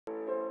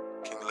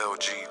Lil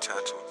G,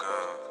 tattoo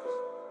gun.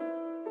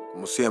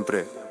 Como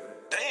siempre.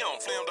 Damn,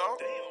 Flim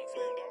Dog.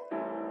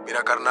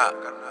 Mira, carnal.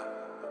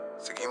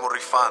 Seguimos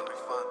rifando.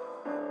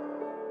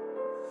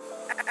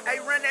 Hey,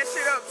 run that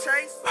shit up,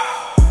 Chase.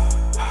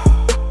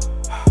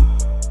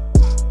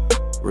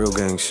 Real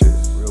gang shit.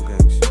 Real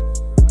gang shit.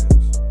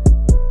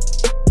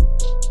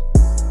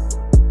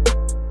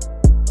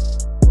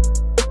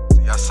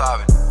 Ya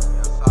saben.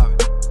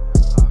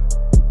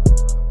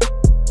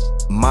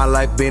 My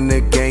life been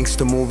a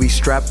gangster movie,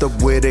 strapped up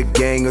with a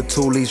gang of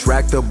toolies,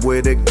 racked up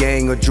with a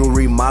gang of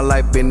jewelry. My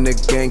life been a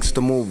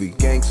gangster movie,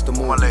 gangster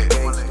movie. Fúmale,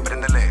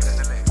 prendele,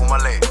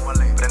 fúmale,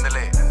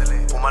 prendele,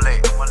 fúmale,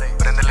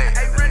 prendele,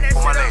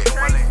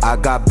 fúmale. I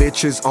got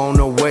bitches on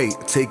the way,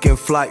 taking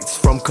flights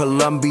from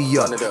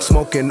Colombia,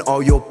 smoking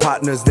all your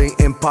partners, they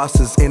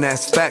imposters, and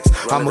that's facts.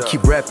 I'ma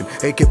keep rapping,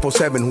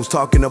 AK-47, who's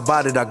talking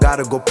about it, I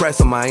gotta go press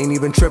them. I ain't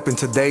even tripping,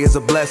 today is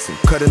a blessing.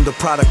 Cutting the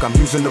product, I'm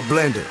using the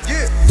blender.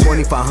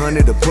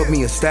 2,500 to put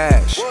me in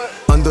stash.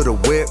 Under the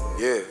whip,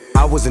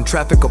 I was in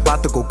traffic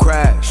about to go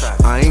crash.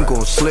 I ain't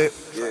gon' slip.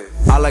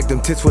 I like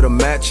them tits with a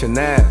matching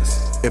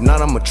ass. If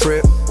not, I'ma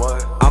trip.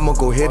 I'ma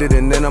go hit it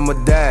and then I'ma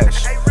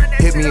dash.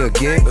 Hit me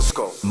again. Let's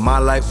go. My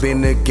life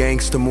been a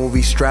gangster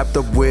movie, strapped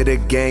up with a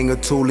gang of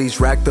toolies,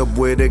 racked up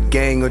with a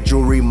gang of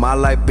jewelry. My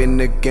life been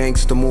a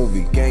gangster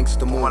movie,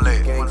 gangster movie.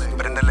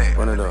 Prendele,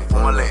 run it up,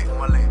 prendele,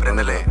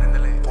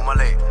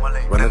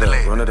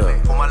 run it up.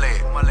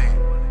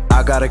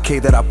 I got a K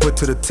that I put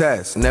to the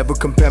test. Never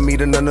compare me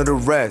to none of the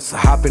rest. I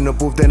hop in the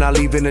booth, then I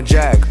leave in a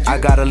jag. I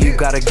gotta leave,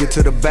 gotta get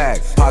to the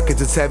bag.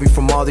 Pockets is heavy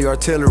from all the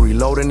artillery.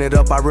 Loading it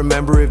up, I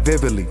remember it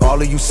vividly. All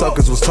of you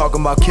suckers was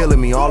talking about killing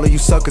me. All of you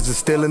suckers is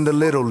still in the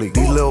little league.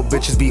 These little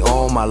bitches be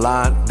on my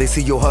line. They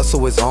see your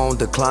hustle is on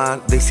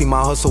decline. They see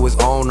my hustle is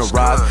on the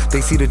rise.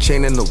 They see the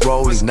chain and the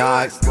rolling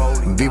knives.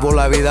 Vivo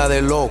la vida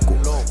de loco.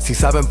 Si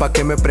saben pa'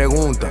 qué me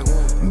preguntan.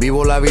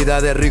 Vivo la vida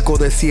de rico,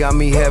 decía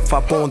mi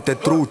jefa, ponte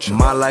trucha.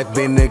 My life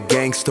been a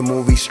gangster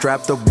movie,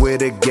 strapped up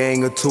with a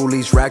gang of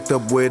toolies, racked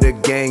up with a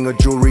gang of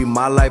jewelry.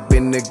 My life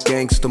been a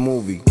gangster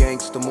movie,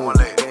 gangster movie.